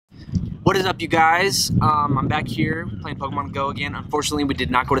What is up, you guys? I'm back here playing Pokemon Go again. Unfortunately, we did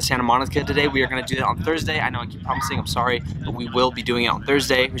not go to Santa Monica today. We are going to do that on Thursday. I know I keep promising, I'm sorry, but we will be doing it on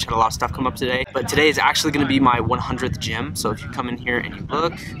Thursday. We just had a lot of stuff come up today. But today is actually going to be my 100th gym. So if you come in here and you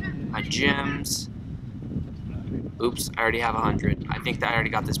look, my gyms. Oops, I already have 100. I think that I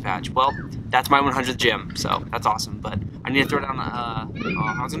already got this patch. Well, that's my 100th gym, so that's awesome. But I need to throw down I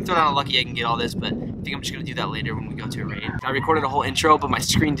was gonna throw down a lucky egg and get all this, but I think I'm just gonna do that later when we go to a raid. I recorded a whole intro, but my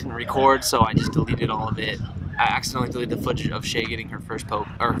screen didn't record, so I just deleted all of it. I accidentally deleted the footage of Shay getting her first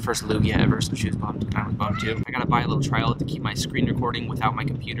Lugia ever, so she was bummed. I was bummed too. I gotta buy a little trial to keep my screen recording without my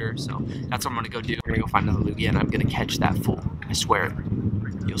computer, so that's what I'm gonna go do. We're gonna go find another Lugia, and I'm gonna catch that fool. I swear it.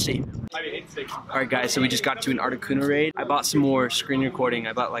 You'll see. Alright guys, so we just got to an Articuno raid. I bought some more screen recording.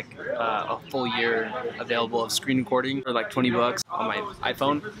 I bought like a full year available of screen recording for like 20 bucks on my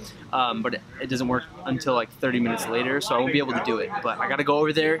iPhone. But it doesn't work until like 30 minutes later, so I won't be able to do it. But I gotta go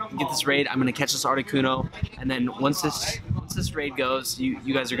over there and get this raid. I'm gonna catch this Articuno, and then once this raid goes,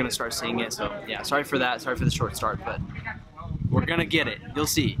 you guys are gonna start seeing it. So yeah, sorry for that. Sorry for the short start, but we're gonna get it. You'll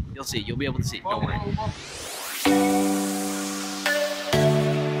see. You'll see. You'll be able to see. Don't worry.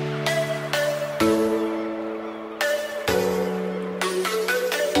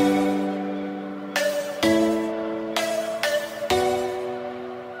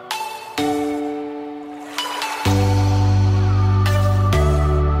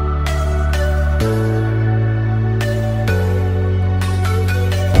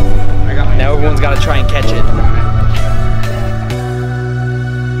 Now everyone's got to try and catch it.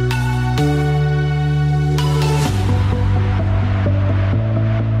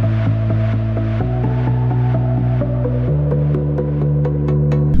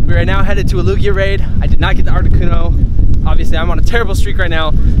 We are now headed to a Lugia raid. I did not get the Articuno. Obviously, I'm on a terrible streak right now,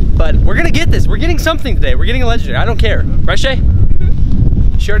 but we're gonna get this. We're getting something today. We're getting a legendary. I don't care. Right, Shay?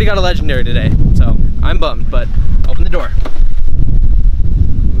 She already got a legendary today, so I'm bummed, but open the door.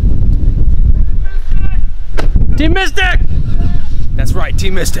 Team Mystic! That's right,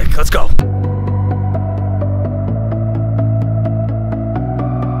 Team Mystic. Let's go.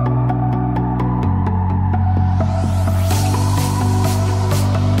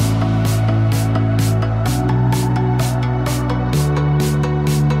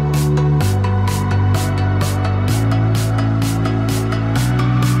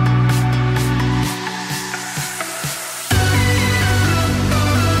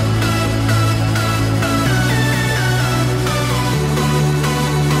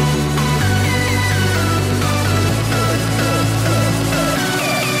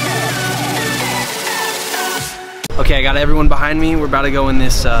 Okay, I got everyone behind me. We're about to go in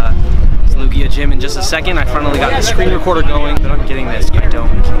this Lugia gym in just a second. I finally got the screen recorder going, but I'm getting this. I don't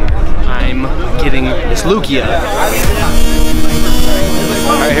care. I'm getting this Lugia.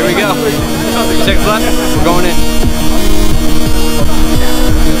 Alright, here we go. 2 seconds left. We're going in.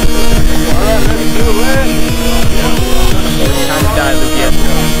 Time to die, Lugia.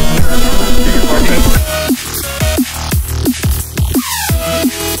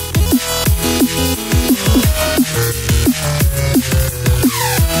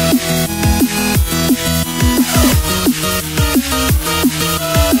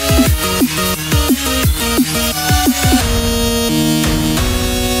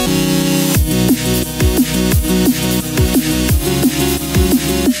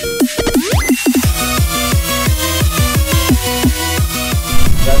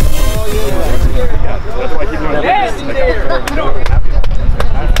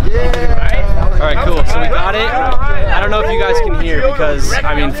 Alright, cool. So we got it. I don't know if you guys can hear because,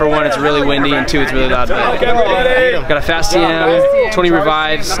 I mean, for one, it's really windy, and two, it's really loud. Got a fast TM, 20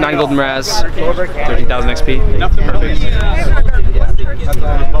 revives, 9 golden res, 13,000 XP. Perfect.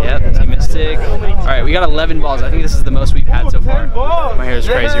 Yep, Team Mystic. Alright, we got 11 balls. I think this is the most we've had so far. My hair is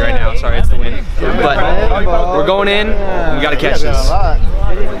crazy right now. Sorry, it's the wind. But we're going in. We gotta catch this.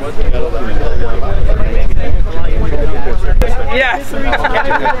 Yes! There's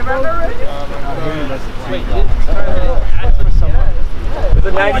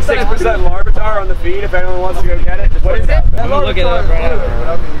a 96% Larvitar on the feed if anyone wants to go get it. What is it? I'm gonna look it up right now.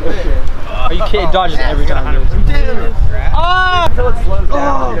 Are you kidding? It dodges every time. Oh! Until it slows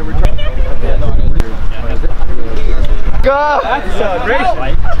down. Go! That's great.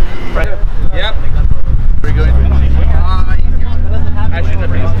 Yep. Where are you going? I shouldn't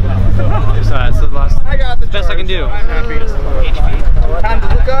have been. That's the last. I got the best I can do. I'm happy. Time to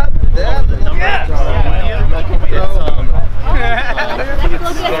look up. Yeah.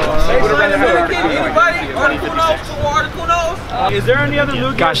 there any other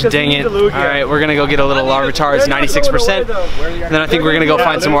Lugia? Gosh dang it. Alright, we're gonna go get a little Larvitar. It's 96%. And then I think we're gonna go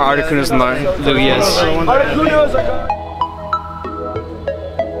find some more Articunos and Lugias. Articunos are gone.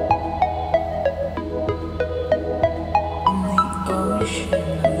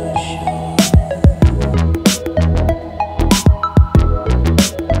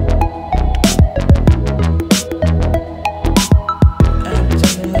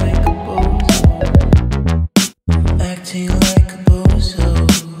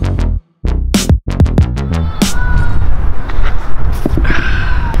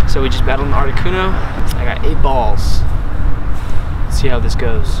 So we just battled an Articuno. I got 8 balls. Let's see how this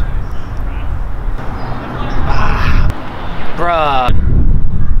goes. Bruh.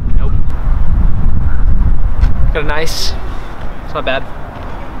 Nope. Got a nice. It's not bad.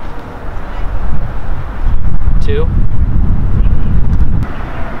 2.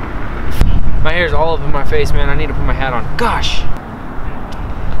 My hair's all up in my face, man. I need to put my hat on. Gosh.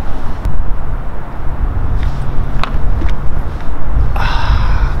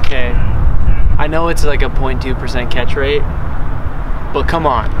 Okay. I know it's like a 0.2% catch rate, but come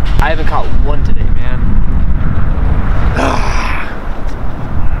on. I haven't caught one today, man.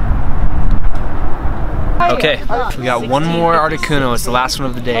 Okay, we got one more Articuno. It's the last one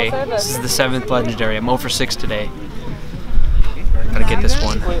of the day. This is the 7th legendary. I'm 0 for 6 today. Gotta get this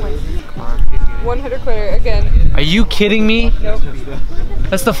one. 100 quitter again. Are you kidding me? Nope.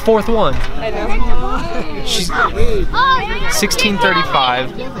 That's the 4th one. I know. She's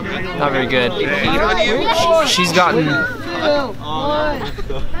 1635. Not very good. She's gotten.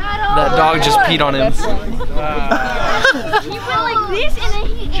 That dog just peed on him.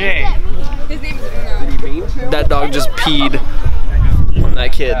 Jay. His name is Uno. That dog just peed on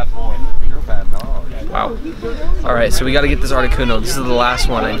that kid. Wow. Alright, so we gotta get this Articuno. This is the last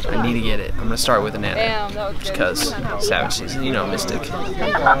one. I need to get it. I'm gonna start with an Nana. Damn, that was Just because Savage season, you know, Mystic.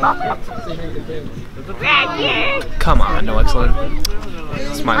 Come on, no excellent.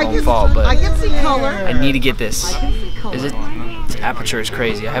 It's my own fault, but I need to get this. Is it? Its aperture is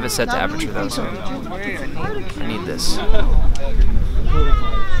crazy. I have it set to aperture though, so I need this.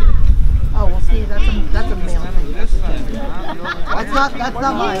 Oh, well, see, that's a male thing. That's not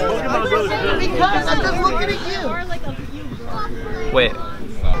mine. Because I'm just looking at you. Wait.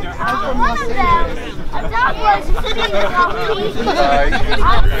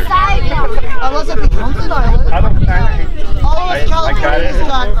 Unless it becomes an island. Oh, California's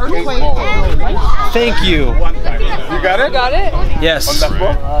got earthquake. Thank you. You got it? Got it? Yes.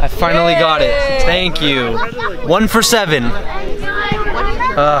 I finally got it. Thank you. 1 for 7.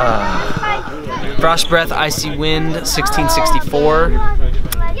 Frost Breath, Icy Wind, 1664.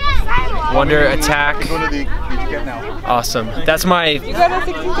 Wonder Attack. Awesome. That's my You got a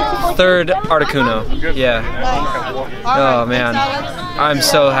 1664? 3rd Articuno. Yeah. Oh man. I'm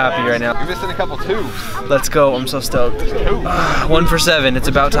so happy right now. You're missing a couple too. Let's go. I'm so stoked. 1 for 7. It's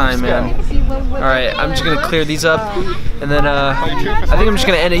about time, man. Alright, I'm just gonna clear these up and then I think I'm just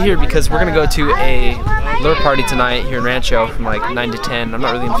gonna end it here because we're gonna go to a lure party tonight here in Rancho from like 9 to 10. I'm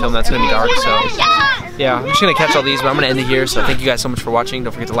not really gonna film that, it's gonna be dark, so yeah, I'm just gonna catch all these, but I'm gonna end it here. So thank you guys so much for watching.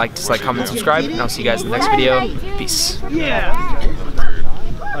 Don't forget to like, dislike, comment, subscribe, and I'll see you guys in the next video. Peace. Alright,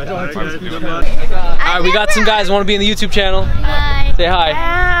 we got some guys who want to be in the YouTube channel. Hi. Say hi.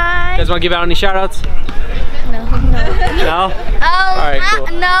 Hi. You guys want to give out any shout outs? No. No? Alright, cool.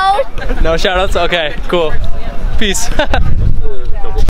 No. No shout outs? Okay, cool. Peace.